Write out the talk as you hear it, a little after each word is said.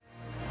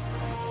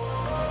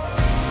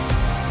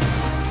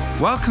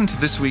Welcome to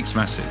this week's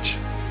message.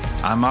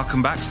 I'm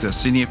Malcolm Baxter,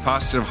 Senior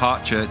Pastor of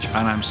Heart Church,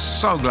 and I'm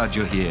so glad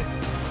you're here.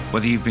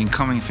 Whether you've been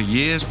coming for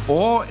years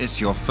or it's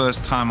your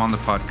first time on the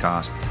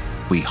podcast,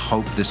 we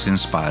hope this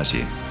inspires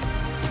you.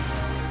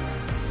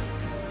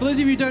 For those of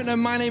you who don't know,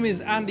 my name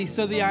is Andy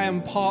Southey. I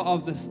am part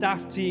of the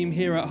staff team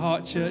here at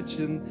Heart Church.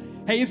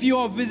 And hey, if you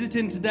are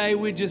visiting today,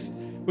 we're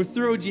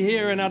thrilled you're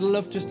here, and I'd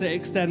love just to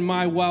extend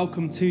my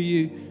welcome to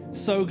you.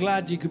 So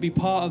glad you could be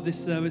part of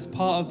this service,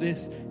 part of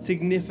this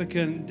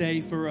significant day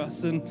for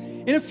us. And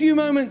in a few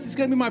moments, it's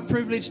going to be my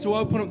privilege to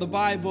open up the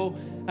Bible.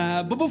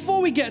 But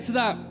before we get to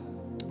that,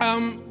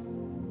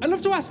 I'd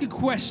love to ask a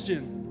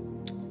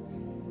question.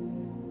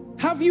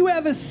 Have you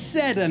ever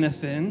said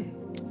anything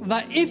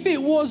that if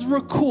it was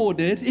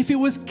recorded, if it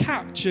was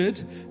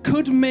captured,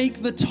 could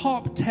make the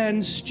top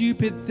 10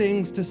 stupid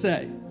things to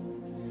say?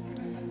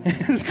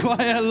 There's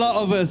quite a lot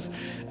of us.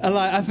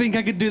 I think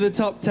I could do the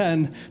top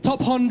 10. Top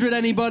 100,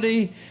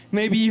 anybody?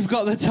 Maybe you've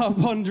got the top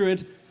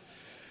 100.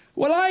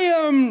 Well,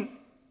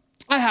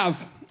 I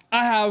have.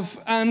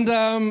 And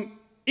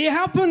it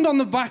happened on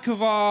the back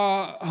of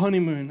our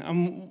honeymoon.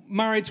 I'm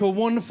married to a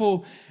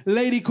wonderful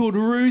lady called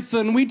Ruth,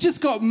 and we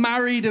just got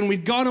married, and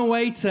we'd gone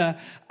away to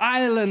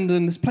Ireland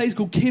and this place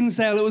called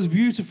Kinsale. It was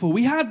beautiful.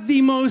 We had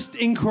the most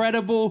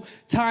incredible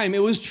time.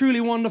 It was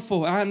truly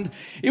wonderful. And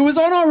it was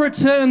on our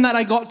return that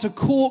I got to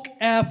Cork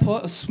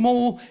Airport, a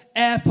small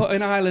airport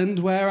in Ireland,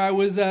 where I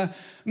was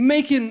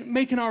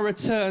making our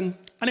return.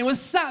 And it was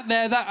sat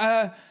there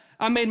that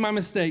I made my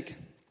mistake.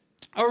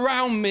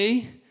 Around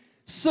me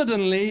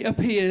suddenly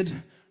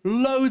appeared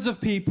loads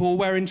of people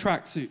wearing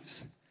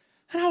tracksuits.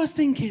 And I was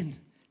thinking,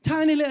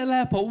 tiny little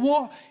airport,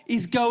 what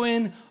is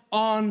going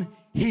on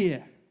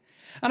here?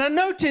 And I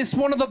noticed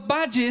one of the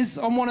badges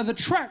on one of the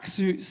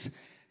tracksuits,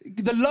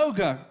 the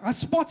logo, I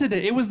spotted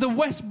it. It was the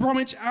West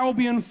Bromwich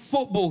Albion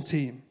football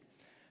team.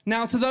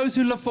 Now, to those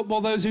who love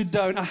football, those who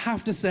don't, I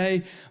have to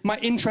say my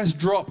interest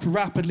dropped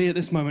rapidly at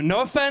this moment.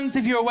 No offense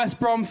if you're a West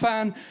Brom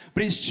fan,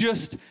 but it's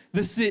just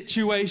the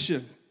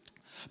situation.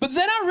 But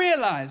then I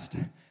realized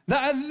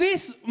that at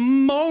this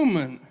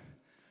moment,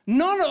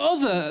 none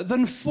other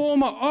than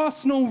former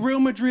Arsenal,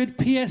 Real Madrid,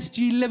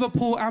 PSG,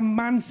 Liverpool, and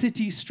Man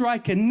City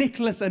striker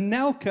Nicolas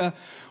Anelka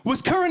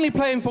was currently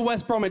playing for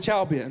West Bromwich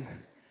Albion.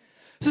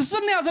 So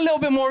suddenly I was a little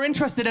bit more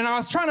interested, and I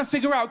was trying to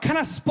figure out, can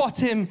I spot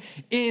him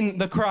in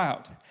the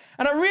crowd?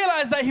 And I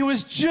realized that he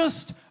was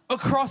just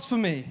across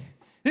from me,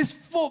 this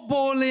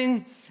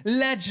footballing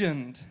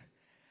legend.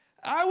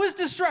 I was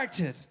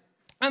distracted,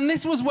 and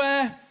this was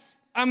where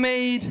I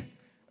made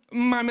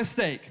my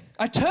mistake.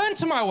 I turned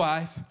to my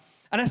wife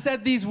and I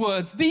said these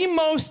words: "The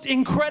most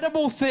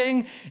incredible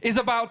thing is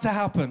about to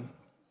happen."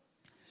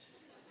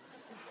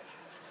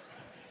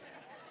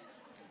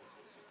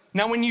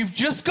 Now, when you've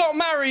just got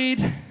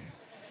married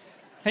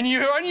and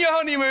you're on your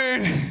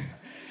honeymoon,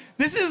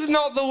 this is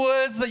not the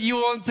words that you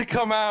want to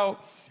come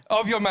out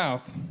of your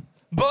mouth.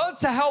 But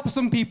to help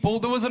some people,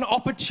 there was an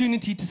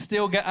opportunity to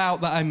still get out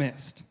that I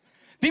missed.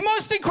 The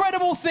most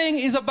incredible thing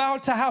is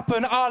about to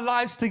happen, our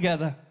lives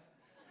together.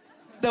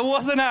 There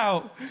wasn't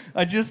out.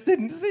 I just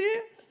didn't see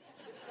it.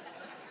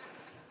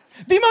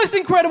 The most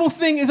incredible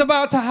thing is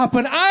about to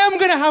happen. I am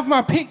going to have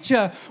my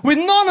picture with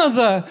none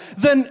other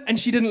than... And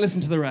she didn't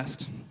listen to the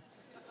rest.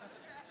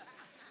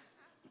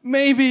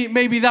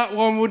 Maybe that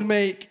one would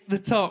make the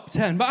top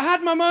 10. But I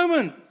had my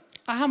moment.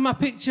 I had my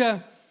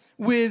picture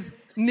with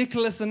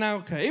Nicolas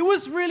Anelka. It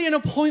was really an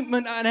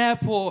appointment at an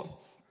airport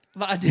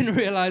that I didn't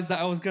realize that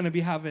I was going to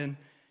be having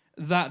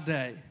that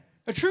day.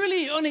 A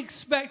truly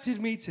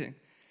unexpected meeting.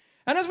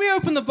 And as we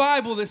open the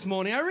Bible this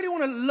morning, I really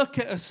want to look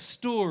at a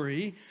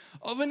story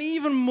of an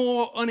even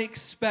more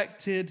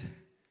unexpected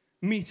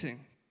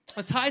meeting.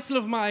 The title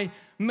of my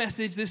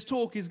message, this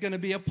talk, is going to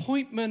be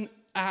Appointment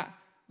at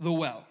the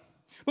Well.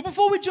 But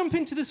before we jump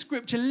into the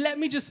scripture, let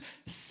me just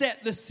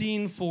set the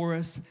scene for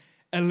us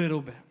a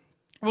little bit.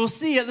 We'll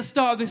see at the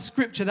start of this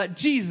scripture that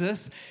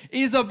Jesus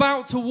is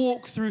about to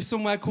walk through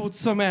somewhere called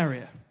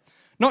Samaria.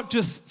 Not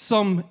just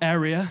some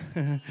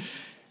area.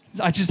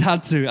 I just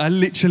had to.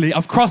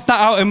 I've crossed that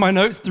out in my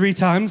notes 3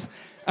 times.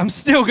 I'm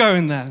still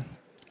going there.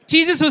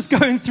 Jesus was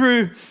going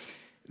through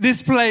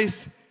this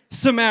place,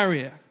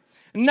 Samaria.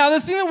 Now, the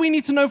thing that we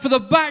need to know for the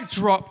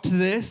backdrop to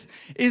this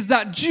is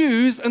that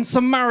Jews and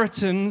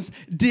Samaritans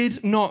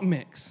did not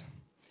mix.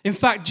 In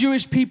fact,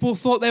 Jewish people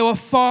thought they were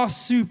far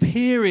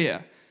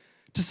superior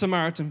to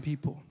Samaritan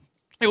people.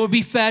 It would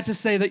be fair to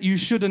say that you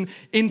shouldn't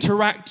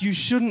interact, you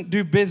shouldn't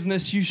do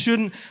business, you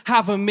shouldn't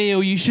have a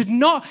meal, you should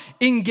not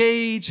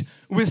engage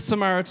with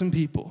Samaritan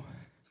people.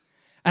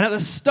 And at the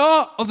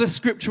start of the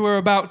scripture we're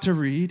about to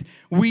read,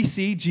 we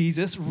see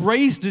Jesus,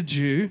 raised a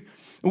Jew,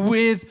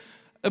 with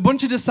a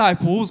bunch of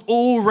disciples,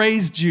 all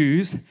raised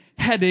Jews,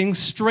 heading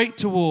straight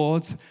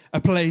towards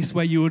a place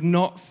where you would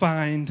not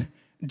find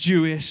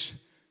Jewish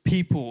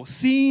people.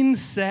 Scene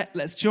set,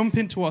 let's jump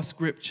into our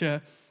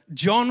scripture.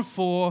 John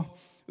 4,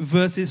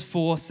 verses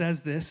 4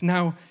 says this: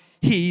 "Now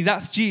he,"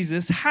 that's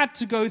Jesus, "had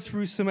to go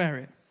through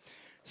Samaria.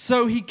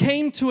 So he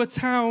came to a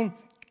town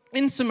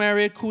in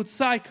Samaria called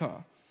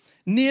Sychar,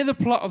 near the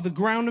plot of the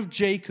ground of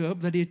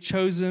Jacob that he had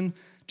chosen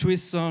to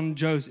his son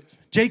Joseph.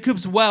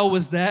 Jacob's well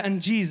was there,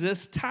 and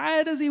Jesus,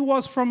 tired as he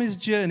was from his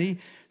journey,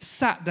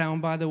 sat down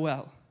by the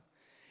well.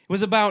 It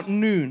was about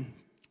noon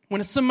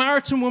when a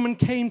Samaritan woman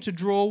came to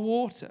draw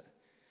water.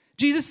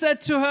 Jesus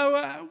said to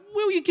her,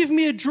 "Will you give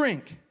me a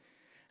drink?"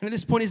 And at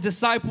this point, his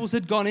disciples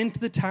had gone into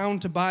the town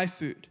to buy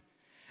food.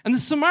 And the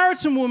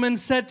Samaritan woman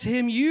said to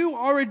him, "You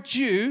are a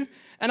Jew,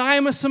 and I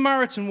am a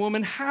Samaritan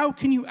woman. How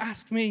can you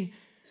ask me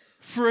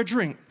for a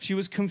drink?" She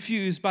was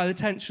confused by the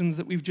tensions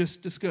that we've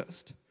just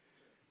discussed.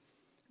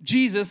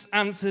 Jesus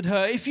answered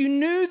her, "If you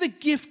knew the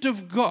gift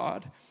of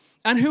God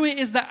and who it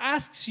is that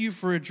asks you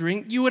for a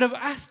drink, you would have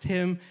asked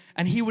him,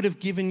 and he would have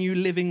given you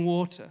living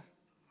water."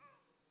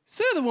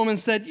 "Sir," the woman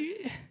said,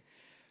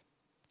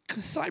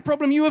 slight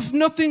problem, you have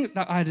nothing,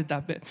 I did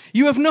that bit.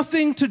 "You have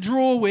nothing to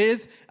draw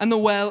with, and the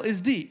well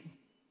is deep.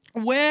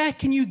 Where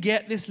can you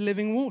get this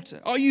living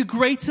water? Are you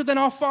greater than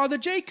our father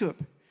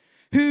Jacob,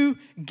 who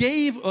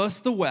gave us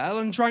the well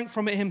and drank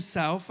from it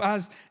himself,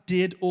 as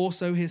did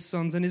also his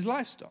sons and his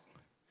livestock?"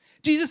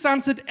 Jesus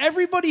answered,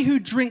 "Everybody who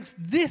drinks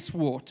this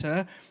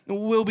water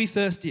will be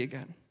thirsty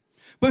again.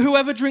 But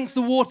whoever drinks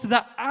the water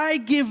that I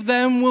give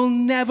them will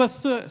never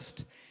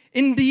thirst.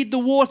 Indeed, the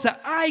water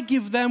I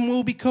give them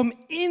will become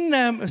in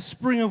them a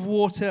spring of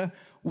water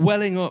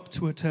welling up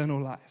to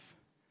eternal life."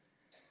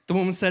 The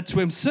woman said to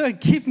him, "Sir,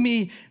 give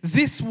me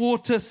this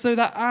water so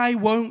that I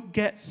won't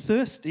get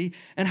thirsty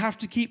and have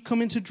to keep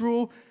coming to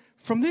draw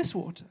from this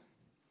water."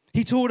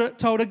 He told her,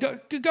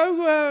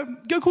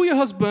 go call your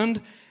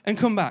husband and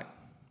come back."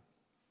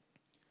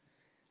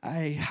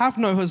 "I have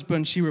no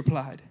husband," she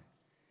replied.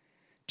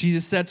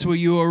 Jesus said to her,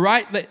 "You are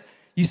right that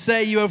you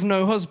say you have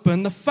no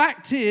husband. The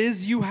fact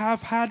is you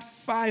have had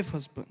 5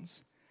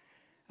 husbands,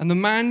 and the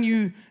man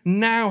you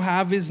now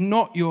have is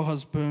not your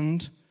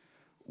husband.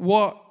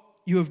 What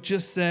you have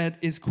just said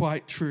is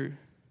quite true."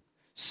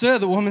 "Sir,"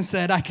 the woman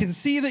said, "I can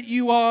see that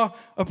you are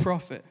a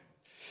prophet.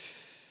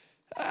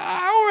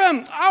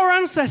 Our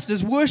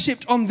ancestors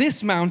worshipped on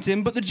this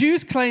mountain, but the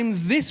Jews claim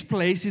this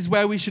place is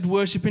where we should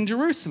worship in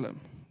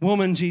Jerusalem."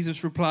 "Woman,"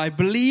 Jesus replied,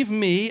 "believe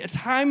me, a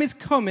time is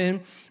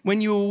coming when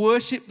you will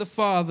worship the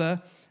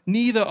Father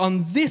neither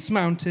on this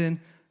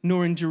mountain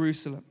nor in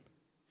Jerusalem.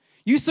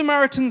 You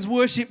Samaritans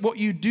worship what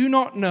you do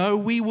not know.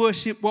 We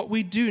worship what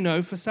we do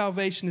know, for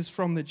salvation is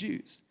from the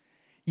Jews.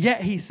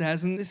 Yet," he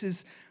says, and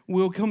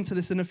we'll come to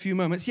this in a few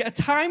moments, "yet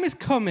a time is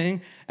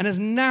coming and has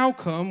now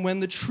come when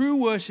the true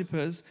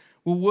worshippers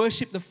will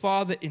worship the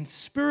Father in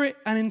spirit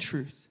and in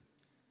truth.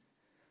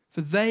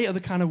 For they are the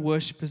kind of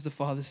worshippers the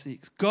Father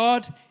seeks.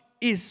 God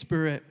is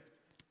spirit,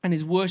 and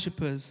his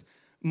worshippers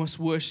must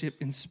worship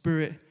in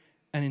spirit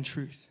and in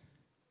truth."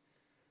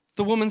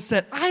 The woman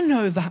said, "I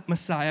know that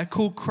Messiah,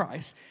 called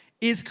Christ,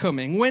 is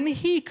coming. When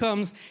he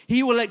comes,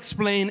 he will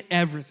explain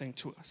everything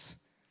to us."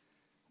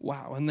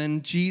 Wow. And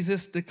then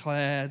Jesus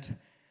declared,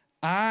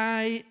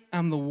 "I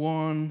am the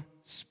one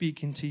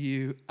speaking to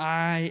you.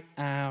 I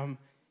am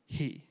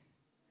he."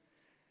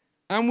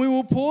 And we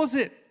will pause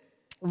it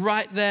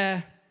right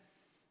there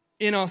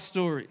in our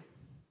story.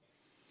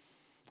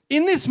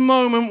 In this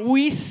moment,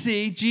 we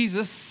see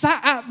Jesus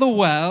sat at the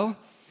well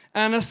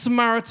and a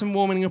Samaritan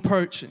woman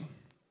approaching.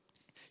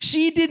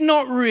 She did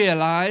not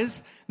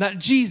realize that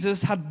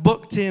Jesus had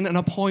booked in an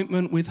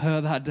appointment with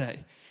her that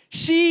day.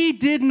 She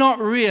did not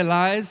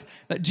realize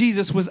that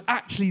Jesus was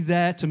actually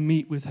there to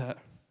meet with her.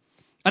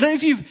 I don't know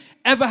if you've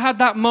ever had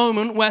that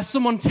moment where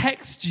someone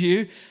texts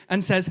you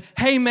and says,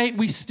 "Hey mate,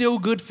 we still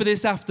good for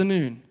this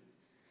afternoon?"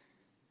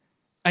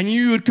 And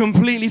you had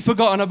completely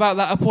forgotten about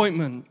that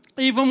appointment.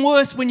 Even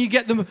worse, when you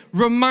get the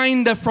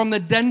reminder from the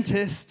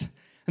dentist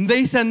and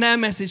they send their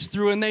message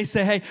through and they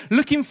say, "Hey,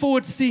 looking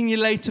forward to seeing you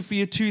later for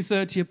your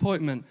 2:30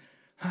 appointment."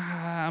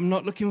 I'm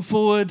not looking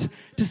forward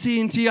to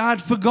seeing you.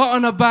 I'd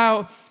forgotten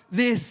about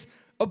this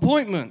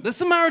appointment. The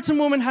Samaritan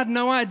woman had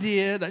no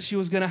idea that she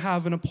was going to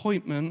have an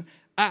appointment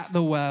at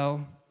the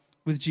well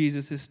with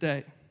Jesus this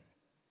day.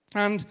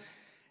 And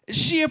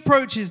she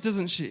approaches,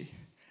 doesn't she?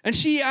 And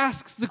she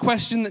asks the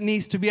question that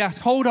needs to be asked.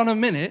 Hold on a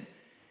minute.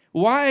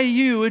 Why are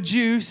you, a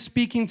Jew,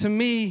 speaking to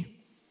me,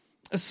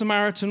 a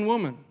Samaritan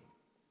woman?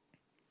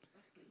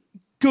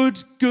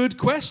 Good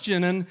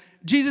question. And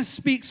Jesus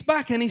speaks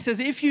back and he says,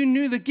 if you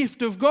knew the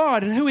gift of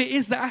God and who it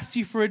is that asked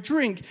you for a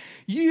drink,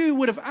 you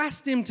would have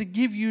asked him to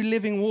give you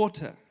living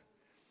water.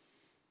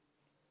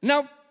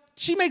 Now,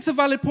 she makes a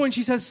valid point.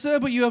 She says, "Sir,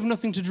 but you have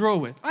nothing to draw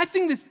with." I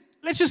think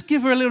let's just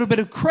give her a little bit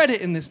of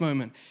credit in this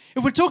moment.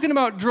 If we're talking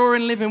about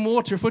drawing living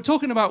water, if we're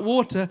talking about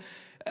water,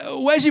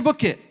 where's your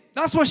bucket?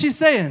 That's what she's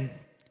saying.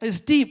 It's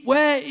deep.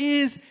 Where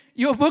is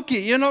your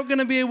bucket? You're not going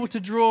to be able to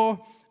draw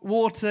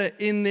water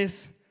in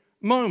this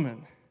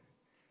moment.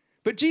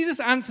 But Jesus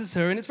answers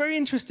her, and it's very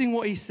interesting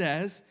what he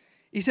says.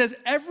 He says,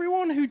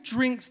 everyone who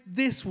drinks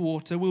this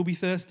water will be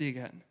thirsty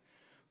again.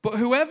 But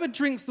whoever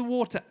drinks the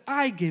water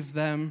I give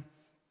them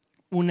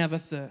will never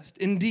thirst.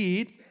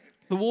 Indeed,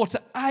 the water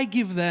I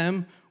give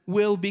them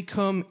will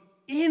become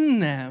in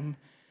them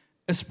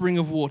a spring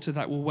of water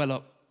that will well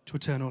up to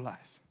eternal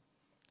life.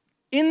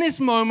 In this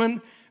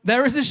moment,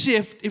 there is a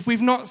shift, if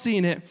we've not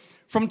seen it,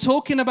 from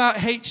talking about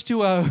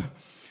H2O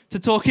to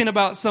talking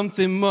about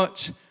something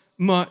much,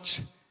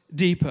 much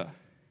deeper.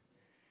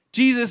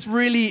 Jesus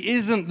really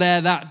isn't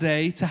there that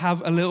day to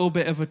have a little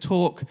bit of a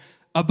talk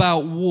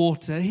about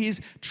water.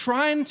 He's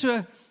trying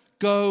to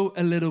go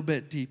a little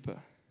bit deeper.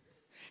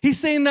 He's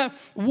saying that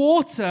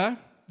water,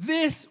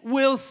 this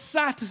will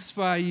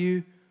satisfy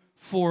you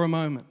for a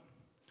moment.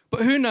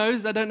 But who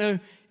knows, I don't know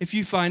if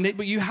you find it,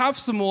 but you have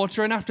some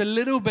water, and after a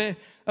little bit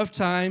of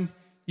time,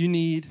 you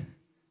need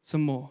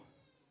some more.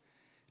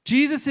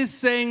 Jesus is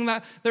saying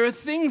that there are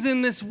things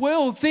in this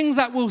world, things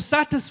that will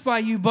satisfy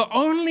you, but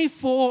only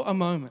for a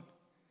moment.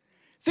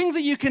 Things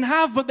that you can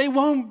have, but they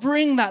won't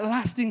bring that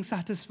lasting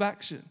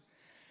satisfaction.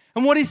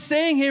 And what he's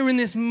saying here in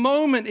this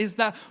moment is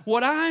that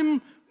what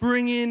I'm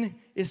bringing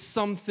is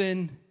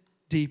something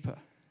deeper.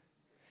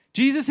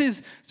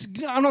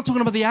 I'm not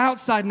talking about the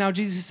outside now.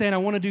 Jesus is saying, I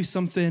want to do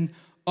something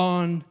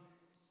on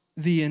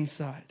the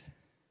inside.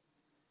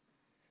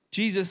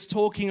 Jesus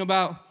talking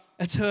about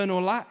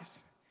eternal life.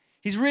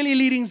 He's really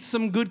leading to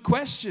some good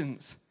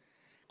questions.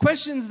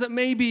 Questions that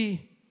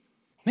maybe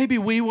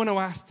we want to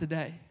ask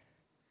today.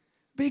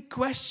 Big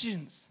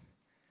questions.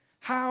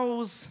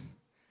 How's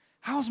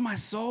my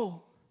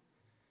soul?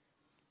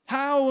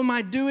 How am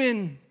I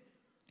doing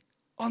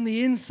on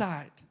the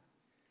inside?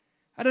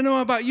 I don't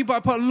know about you, but I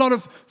put a lot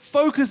of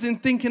focus in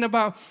thinking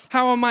about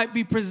how I might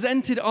be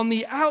presented on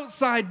the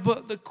outside.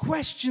 But the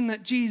question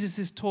that Jesus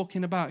is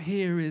talking about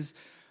here is,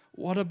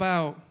 what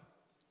about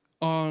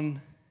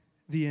on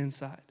the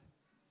inside?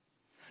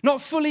 Not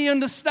fully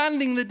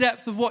understanding the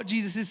depth of what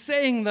Jesus is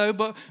saying, though,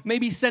 but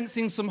maybe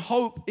sensing some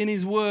hope in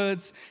his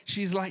words.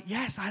 She's like,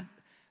 yes,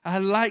 I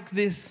like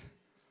this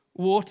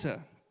water.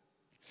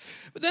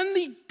 But then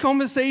the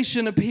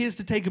conversation appears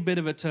to take a bit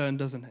of a turn,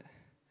 doesn't it?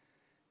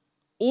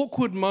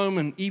 Awkward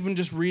moment, even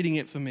just reading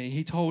it for me.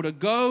 He told her,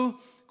 go,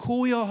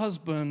 call your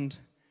husband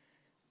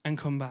and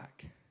come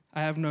back.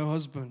 I have no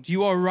husband.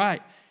 You are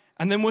right.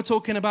 And then we're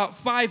talking about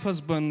 5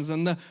 husbands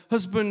and the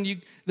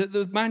husband,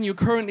 the man you're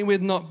currently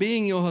with not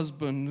being your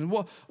husband. And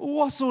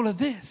what's all of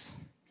this?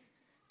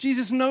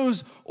 Jesus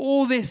knows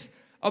all this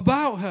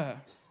about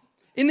her.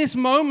 In this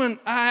moment,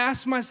 I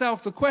asked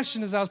myself the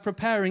question as I was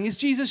preparing, is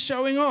Jesus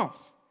showing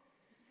off?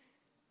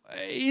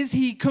 Is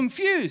he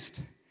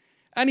confused?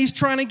 And he's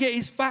trying to get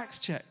his facts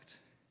checked.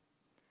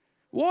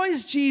 What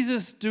is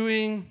Jesus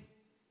doing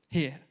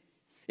here?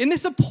 In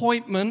this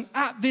appointment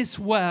at this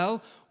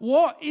well,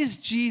 what is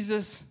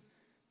Jesus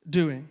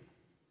doing?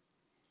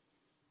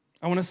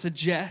 I want to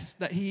suggest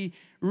that he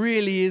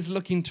really is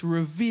looking to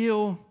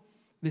reveal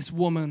this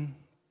woman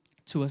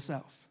to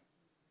herself.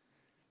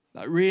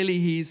 That really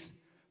he's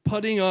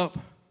putting up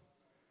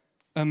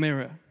a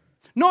mirror.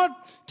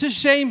 Not to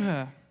shame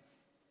her.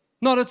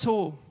 Not at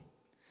all.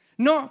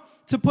 Not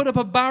to put up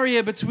a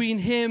barrier between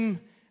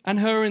him and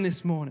her in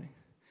this morning.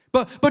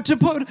 But to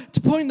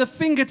point the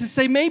finger to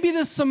say, maybe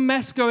there's some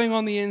mess going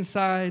on the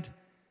inside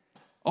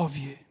of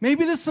you.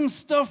 Maybe there's some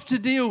stuff to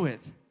deal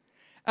with.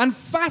 And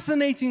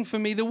fascinating for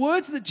me, the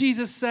words that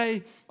Jesus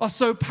say are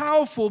so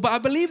powerful, but I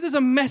believe there's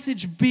a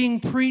message being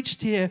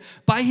preached here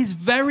by his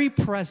very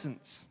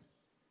presence.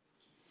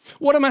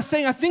 What am I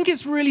saying? I think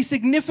it's really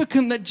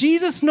significant that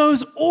Jesus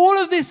knows all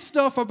of this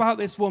stuff about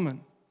this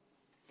woman.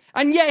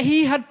 And yet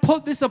he had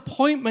put this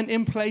appointment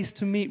in place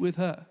to meet with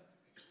her.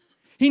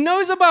 He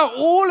knows about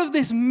all of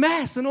this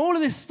mess and all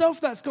of this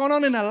stuff that's gone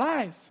on in her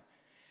life.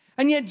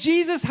 And yet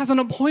Jesus has an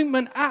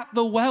appointment at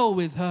the well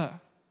with her,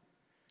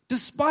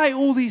 despite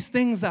all these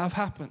things that have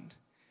happened.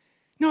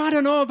 No, I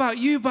don't know about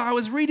you, but I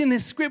was reading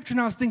this scripture and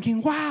I was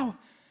thinking, wow,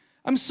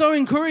 I'm so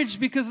encouraged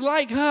because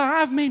like her,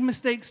 I've made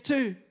mistakes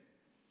too.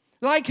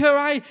 Like her,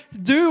 I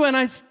do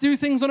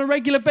things on a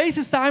regular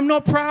basis that I'm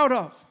not proud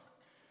of.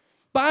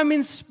 But I'm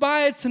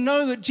inspired to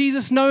know that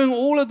Jesus, knowing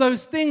all of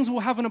those things,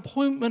 will have an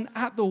appointment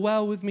at the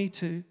well with me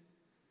too.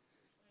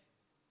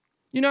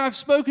 You know, I've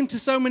spoken to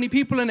so many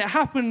people, and it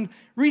happened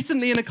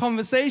recently in a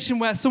conversation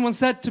where someone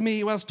said to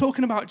me, when I was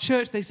talking about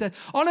church, they said,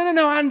 oh,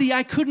 no, Andy,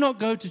 I could not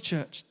go to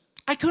church.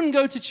 I couldn't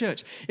go to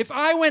church. If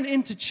I went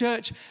into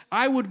church,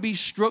 I would be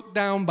struck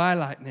down by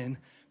lightning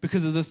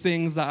because of the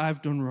things that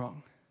I've done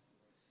wrong.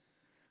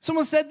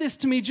 Someone said this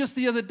to me just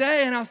the other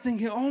day, and I was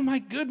thinking, oh my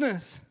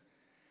goodness.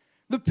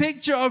 The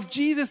picture of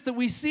Jesus that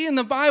we see in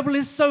the Bible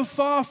is so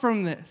far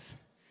from this.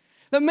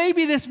 That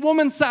maybe this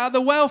woman sat at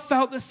the well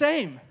felt the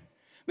same.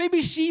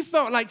 Maybe she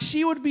felt like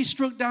she would be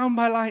struck down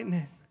by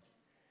lightning.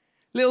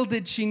 Little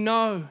did she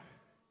know,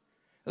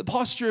 the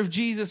posture of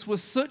Jesus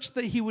was such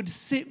that he would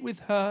sit with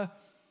her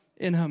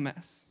in her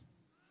mess.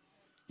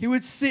 He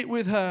would sit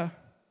with her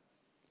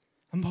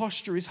and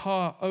posture his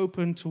heart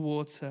open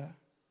towards her.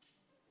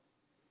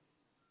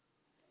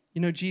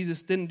 You know,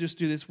 Jesus didn't just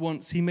do this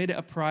once. He made it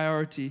a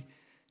priority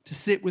to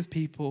sit with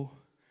people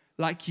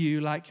like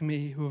you, like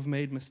me, who have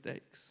made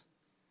mistakes.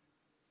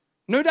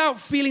 No doubt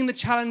feeling the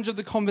challenge of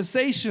the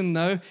conversation,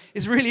 though,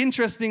 is really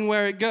interesting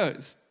where it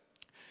goes.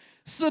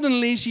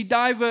 Suddenly, she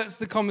diverts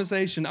the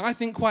conversation, I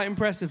think quite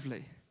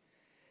impressively.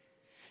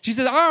 She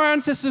says, our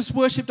ancestors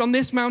worshipped on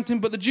this mountain,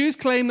 but the Jews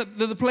claim that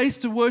the place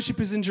to worship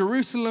is in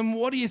Jerusalem.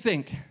 What do you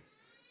think?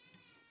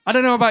 I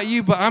don't know about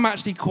you, but I'm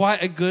actually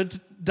quite a good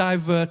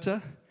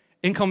diverter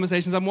in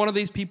conversations. I'm one of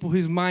these people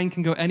whose mind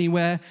can go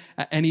anywhere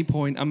at any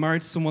point. I'm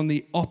married to someone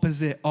the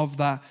opposite of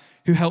that,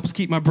 who helps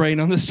keep my brain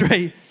on the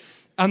straight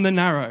and the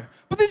narrow.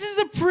 But this is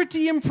a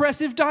pretty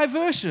impressive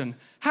diversion.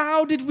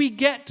 How did we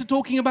get to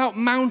talking about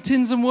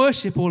mountains and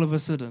worship all of a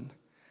sudden?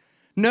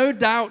 No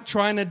doubt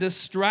trying to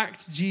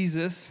distract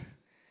Jesus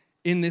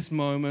in this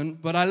moment,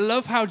 but I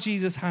love how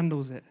Jesus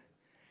handles it.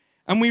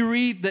 And we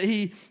read that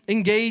he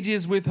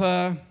engages with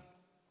her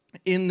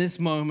in this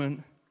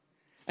moment.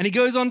 And he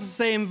goes on to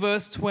say in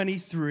verse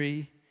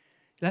 23,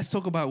 let's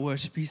talk about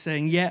worship. He's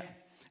saying,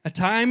 yet a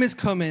time is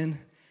coming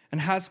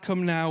and has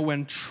come now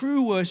when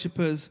true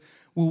worshipers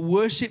will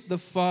worship the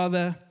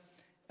Father,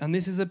 and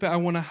this is the bit I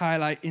want to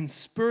highlight, in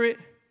spirit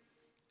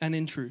and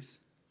in truth.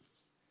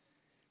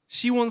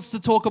 She wants to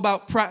talk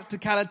about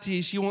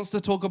practicality. She wants to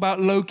talk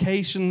about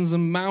locations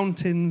and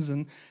mountains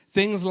and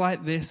things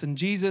like this, and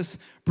Jesus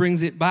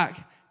brings it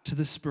back to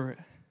the Spirit.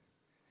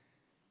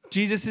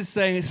 Jesus is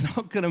saying it's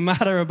not going to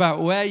matter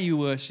about where you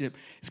worship.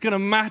 It's going to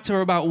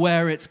matter about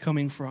where it's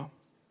coming from.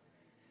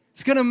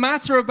 It's going to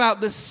matter about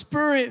the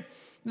Spirit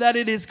that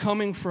it is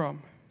coming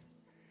from.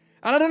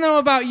 And I don't know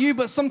about you,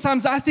 but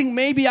sometimes I think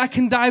maybe I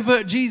can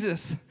divert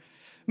Jesus.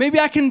 Maybe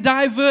I can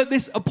divert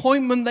this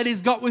appointment that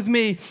he's got with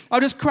me. I'll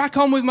just crack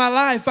on with my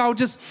life. I'll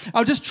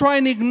just try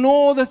and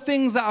ignore the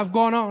things that have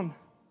gone on.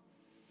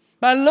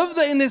 But I love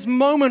that in this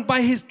moment,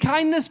 by his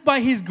kindness, by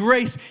his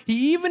grace,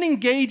 he even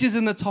engages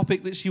in the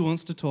topic that she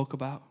wants to talk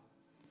about,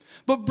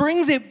 but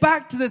brings it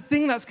back to the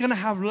thing that's going to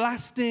have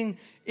lasting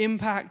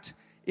impact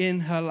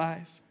in her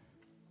life.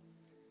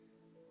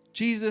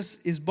 Jesus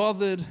is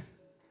bothered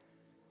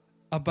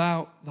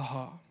about the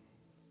heart.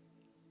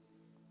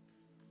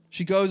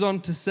 She goes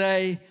on to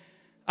say,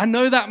 I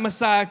know that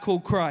Messiah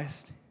called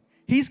Christ.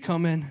 He's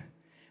coming.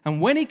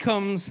 And when he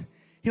comes,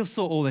 he'll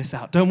sort all this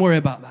out. Don't worry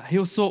about that.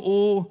 He'll sort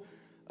all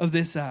of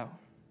this out.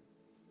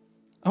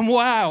 And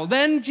wow,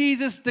 then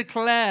Jesus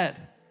declared,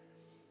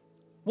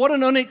 what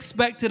an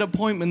unexpected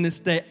appointment this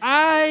day.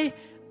 I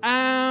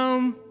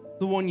am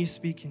the one you're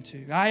speaking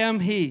to. I am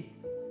he.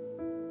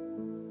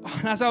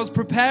 And as I was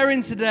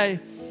preparing today,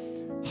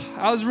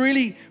 I was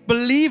really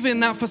believing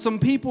that for some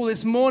people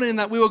this morning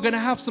that we were going to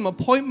have some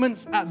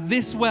appointments at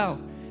this well,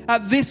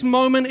 at this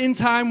moment in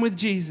time with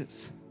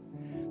Jesus.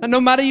 That no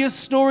matter your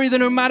story, that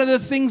no matter the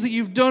things that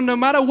you've done, no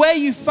matter where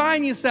you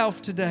find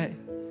yourself today,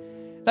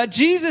 that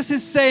Jesus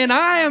is saying,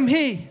 I am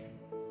he.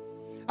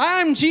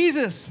 I am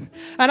Jesus,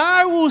 and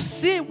I will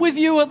sit with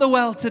you at the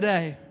well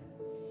today.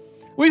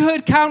 We've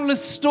heard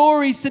countless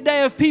stories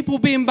today of people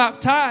being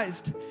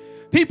baptized.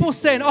 People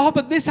saying, oh,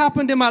 but this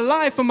happened in my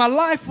life, and my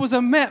life was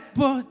a mess.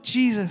 But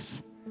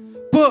Jesus.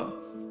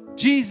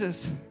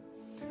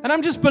 And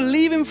I'm just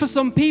believing for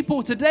some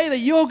people today that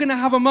you're going to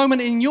have a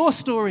moment in your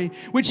story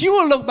which you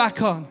will look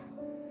back on.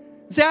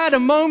 Say, I had a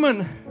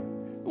moment.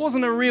 It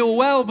wasn't a real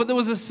well, but there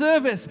was a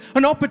service,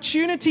 an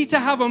opportunity to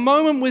have a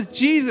moment with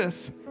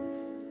Jesus.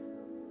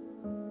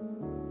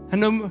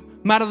 And no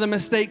matter the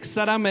mistakes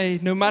that I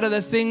made, no matter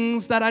the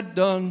things that I'd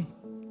done,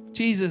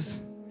 Jesus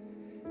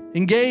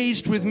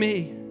engaged with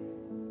me.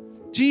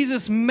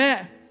 Jesus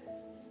met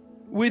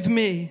with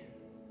me.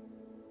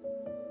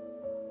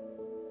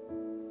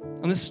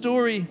 And the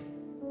story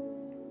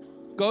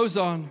goes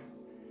on.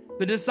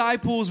 The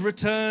disciples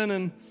return,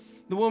 and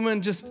the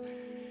woman, just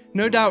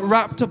no doubt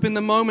wrapped up in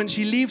the moment,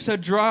 she leaves her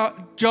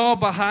jar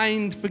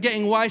behind,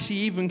 forgetting why she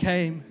even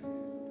came.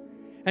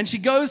 And she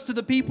goes to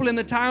the people in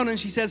the town and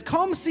she says,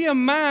 come see a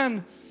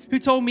man who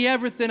told me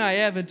everything I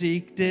ever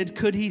did.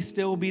 Could he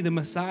still be the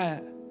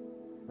Messiah?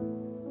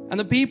 And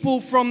the people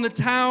from the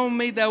town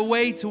made their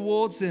way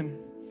towards him.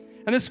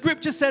 And the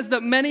scripture says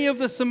that many of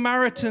the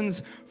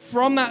Samaritans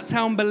from that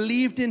town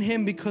believed in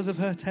him because of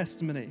her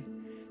testimony.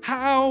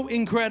 How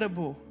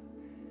incredible.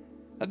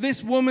 That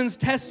this woman's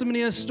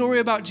testimony, a story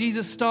about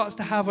Jesus, starts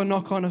to have a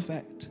knock-on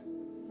effect.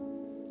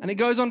 And it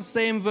goes on to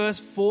say in verse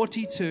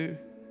 42,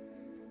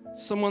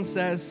 someone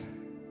says,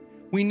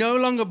 we no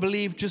longer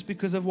believe just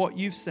because of what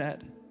you've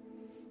said.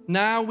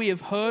 Now we have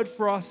heard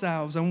for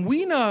ourselves, and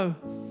we know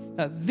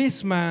that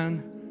this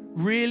man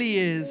really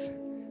is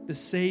the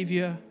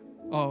Savior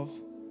of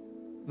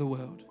the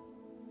world.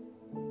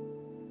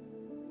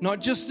 Not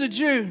just a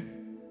Jew,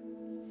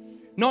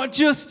 not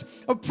just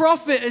a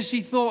prophet as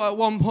she thought at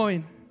one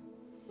point,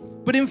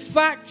 but in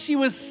fact she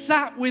was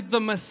sat with the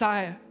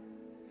Messiah,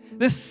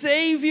 the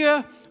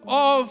Savior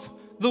of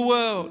the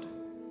world.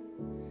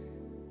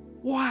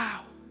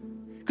 Wow.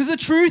 Because the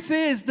truth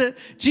is that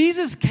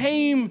Jesus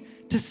came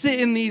to sit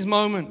in these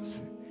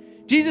moments.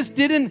 Jesus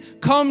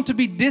didn't come to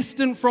be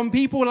distant from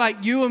people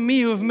like you and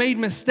me who have made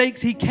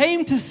mistakes. He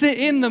came to sit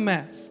in the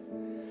mess.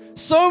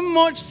 So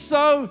much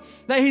so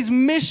that his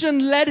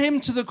mission led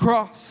him to the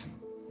cross.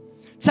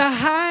 To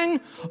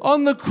hang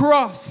on the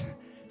cross.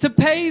 To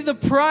pay the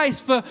price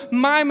for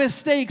my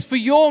mistakes, for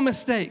your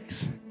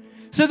mistakes.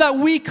 so that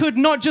we could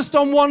not just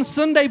on one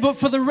Sunday, but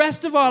for the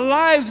rest of our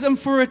lives and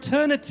for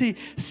eternity,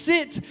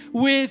 sit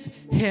with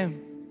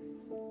him.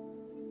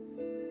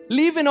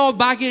 Leaving our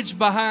baggage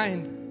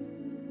behind.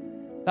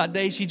 That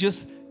day she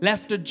just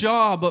left a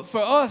jar, but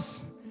for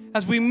us,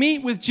 as we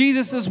meet with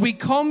Jesus, as we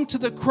come to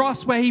the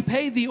cross where he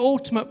paid the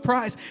ultimate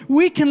price,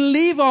 we can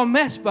leave our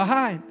mess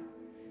behind.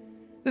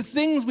 The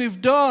things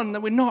we've done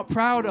that we're not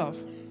proud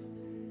of,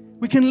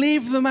 we can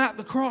leave them at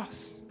the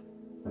cross.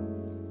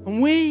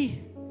 And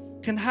we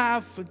can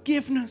have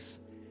forgiveness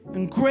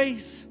and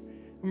grace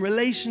and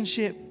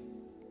relationship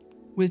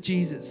with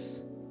Jesus.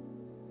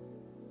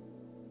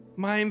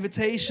 My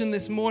invitation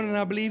this morning,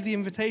 I believe the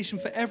invitation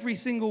for every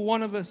single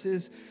one of us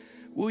is,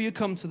 will you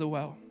come to the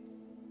well?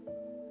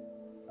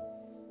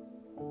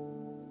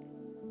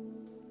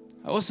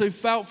 I also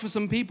felt for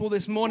some people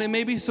this morning,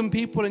 maybe some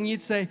people, and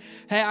you'd say,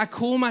 hey, I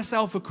call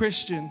myself a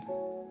Christian,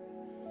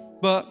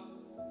 but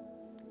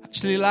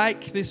actually,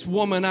 like this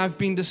woman, I've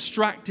been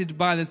distracted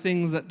by the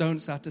things that don't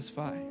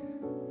satisfy.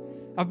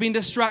 I've been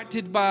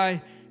distracted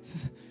by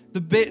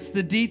the bits,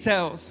 the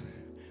details.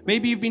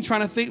 Maybe you've been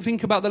trying to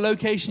think about the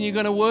location you're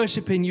going to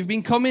worship in. You've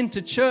been coming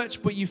to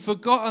church, but you've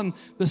forgotten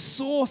the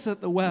source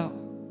at the well.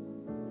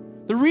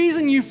 The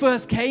reason you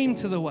first came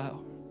to the well.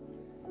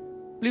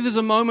 I believe there's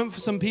a moment for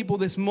some people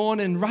this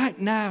morning, right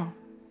now,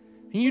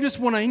 and you just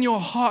want to, in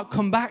your heart,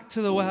 come back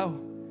to the well.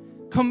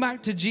 Come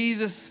back to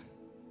Jesus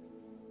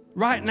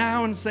right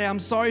now and say, I'm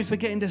sorry for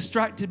getting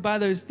distracted by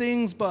those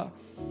things, but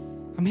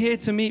I'm here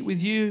to meet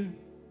with you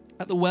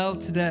at the well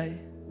today.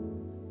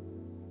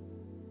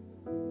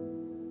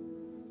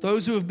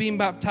 Those who have been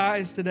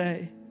baptized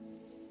today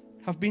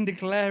have been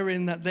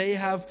declaring that they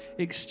have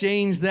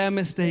exchanged their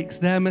mistakes,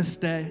 their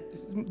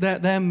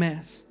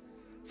mess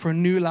for a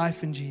new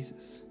life in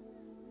Jesus.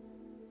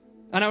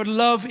 And I would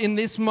love in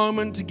this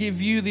moment to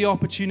give you the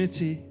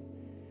opportunity.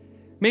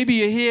 Maybe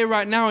you're here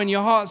right now and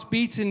your heart's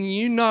beating and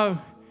you know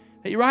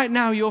that right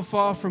now you're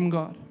far from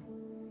God.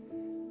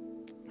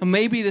 And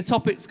maybe the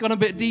topic's gone a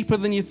bit deeper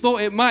than you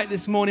thought it might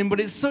this morning,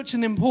 but it's such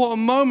an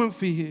important moment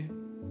for you.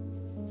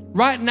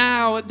 Right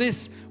now at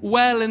this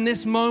well, in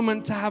this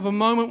moment, to have a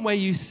moment where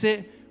you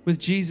sit with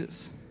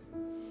Jesus.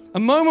 A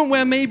moment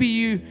where maybe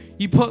you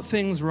put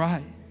things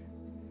right.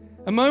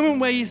 A moment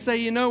where you say,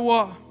 you know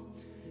what?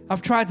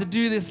 I've tried to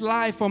do this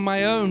life on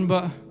my own,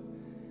 but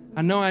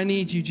I know I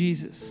need you,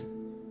 Jesus.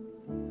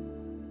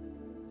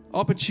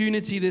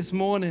 Opportunity this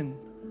morning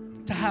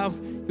to have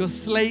your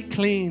slate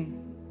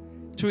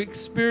clean, to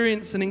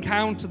experience and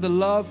encounter the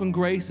love and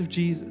grace of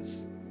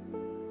Jesus.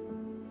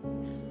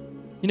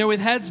 You know,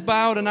 with heads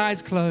bowed and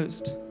eyes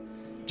closed,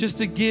 just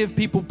to give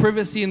people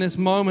privacy in this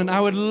moment,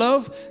 I would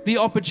love the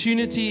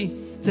opportunity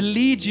to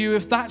lead you,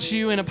 if that's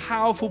you, in a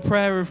powerful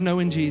prayer of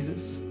knowing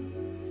Jesus.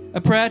 A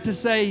prayer to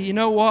say, you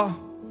know what?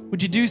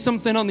 Would you do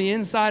something on the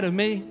inside of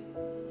me?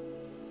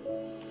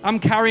 I'm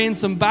carrying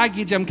some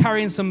baggage. I'm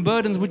carrying some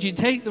burdens. Would you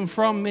take them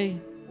from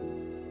me?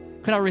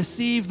 Could I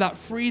receive that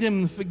freedom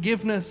and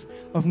forgiveness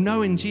of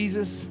knowing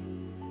Jesus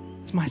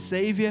as my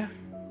Savior?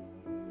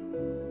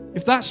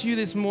 If that's you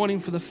this morning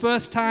for the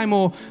first time,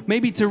 or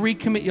maybe to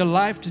recommit your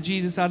life to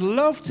Jesus, I'd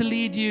love to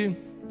lead you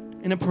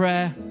in a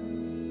prayer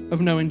of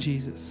knowing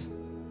Jesus.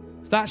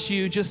 If that's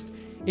you, just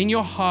in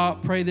your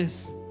heart, pray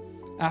this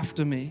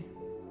after me.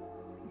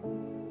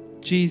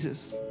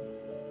 Jesus,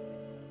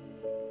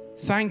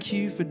 thank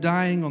you for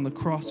dying on the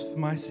cross for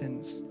my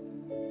sins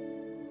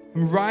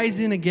and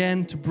rising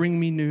again to bring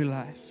me new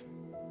life.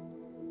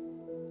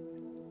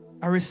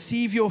 I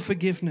receive your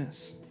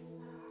forgiveness.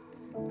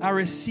 I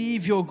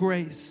receive your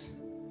grace.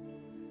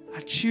 I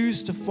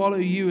choose to follow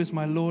you as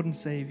my Lord and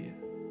Savior.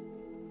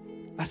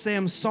 I say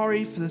I'm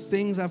sorry for the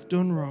things I've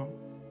done wrong.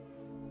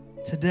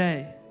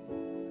 Today,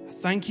 I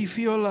thank you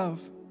for your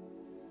love.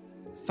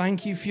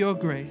 Thank you for your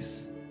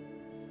grace.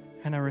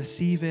 And I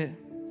receive it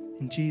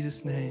in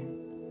Jesus'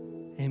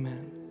 name.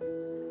 Amen.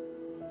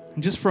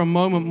 And just for a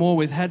moment more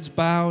with heads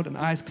bowed and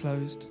eyes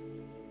closed.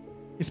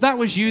 If that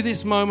was you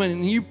this moment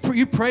and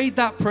you prayed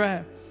that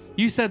prayer,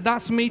 you said,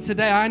 that's me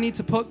today, I need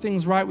to put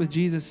things right with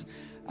Jesus.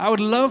 I would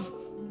love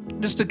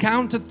just to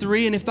count to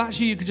 3, and if that's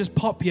you, you could just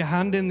pop your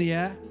hand in the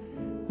air.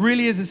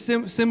 Really as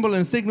a symbol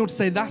and signal to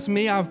say, that's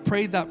me, I've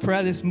prayed that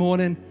prayer this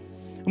morning.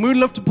 And we would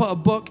love to put a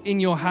book in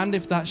your hand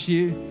if that's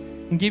you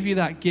and give you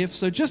that gift.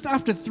 So just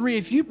after 3,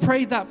 if you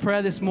prayed that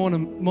prayer this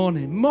morning,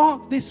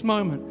 mark this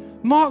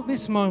moment. Mark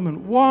this moment.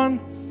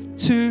 1,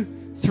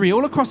 2, 3.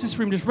 All across this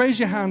room, just raise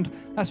your hand.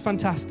 That's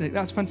fantastic.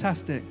 That's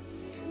fantastic.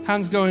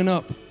 Hands going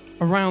up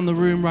around the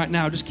room right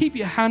now. Just keep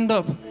your hand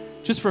up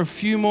just for a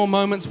few more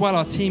moments while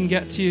our team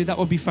get to you. That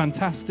would be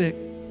fantastic.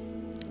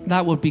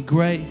 That would be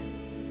great.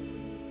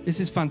 This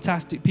is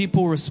fantastic.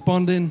 People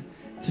responding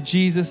to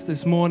Jesus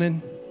this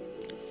morning.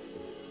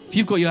 If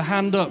you've got your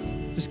hand up,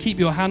 just keep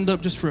your hand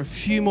up just for a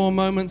few more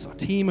moments. Our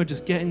team are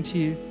just getting to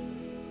you.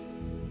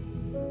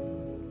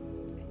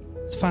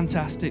 It's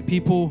fantastic.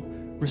 People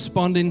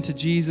responding to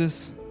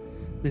Jesus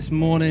this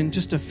morning.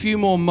 Just a few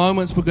more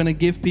moments we're going to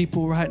give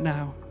people right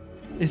now.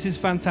 This is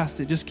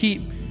fantastic. Just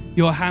keep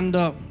your hand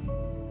up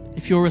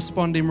if you're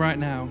responding right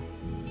now.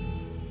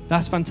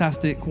 That's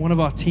fantastic. One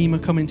of our team are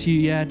coming to you,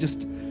 yeah,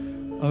 just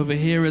over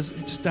here,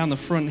 just down the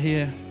front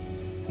here,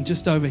 and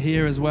just over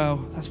here as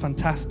well. That's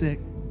fantastic.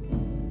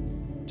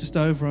 Just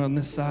over on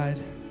this side.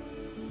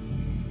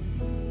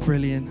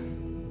 Brilliant.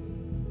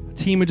 A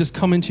team are just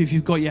coming to you. If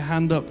you've got your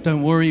hand up,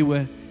 don't worry.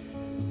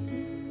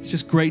 It's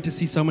just great to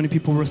see so many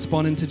people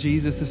responding to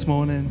Jesus this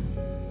morning.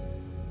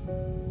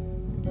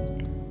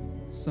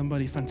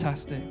 Somebody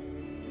fantastic.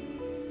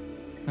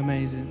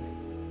 Amazing.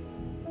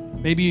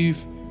 Maybe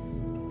you've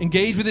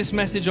engaged with this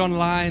message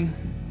online.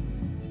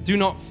 Do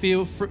not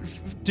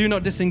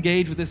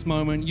disengage with this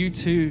moment. You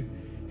too,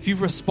 if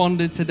you've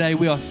responded today,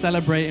 we are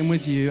celebrating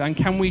with you. And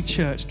can we,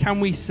 church,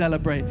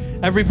 celebrate?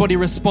 Everybody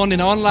responding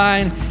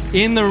online,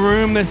 in the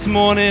room this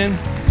morning.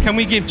 Can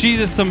we give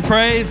Jesus some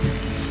praise?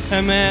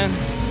 Amen.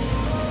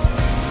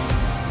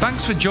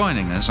 Thanks for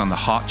joining us on the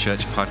Heart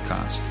Church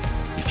podcast.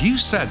 If you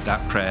said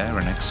that prayer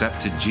and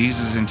accepted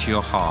Jesus into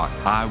your heart,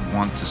 I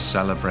want to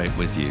celebrate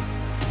with you.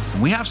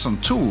 And we have some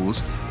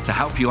tools to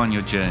help you on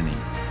your journey.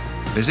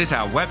 Visit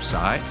our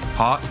website,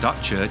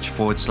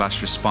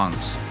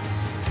 heart.church/response.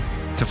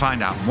 To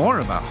find out more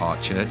about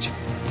Heart Church,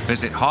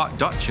 visit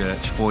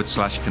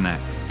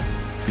heart.church/connect.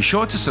 Be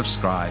sure to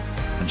subscribe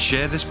and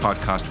share this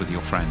podcast with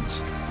your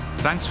friends.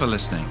 Thanks for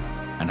listening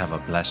and have a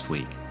blessed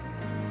week.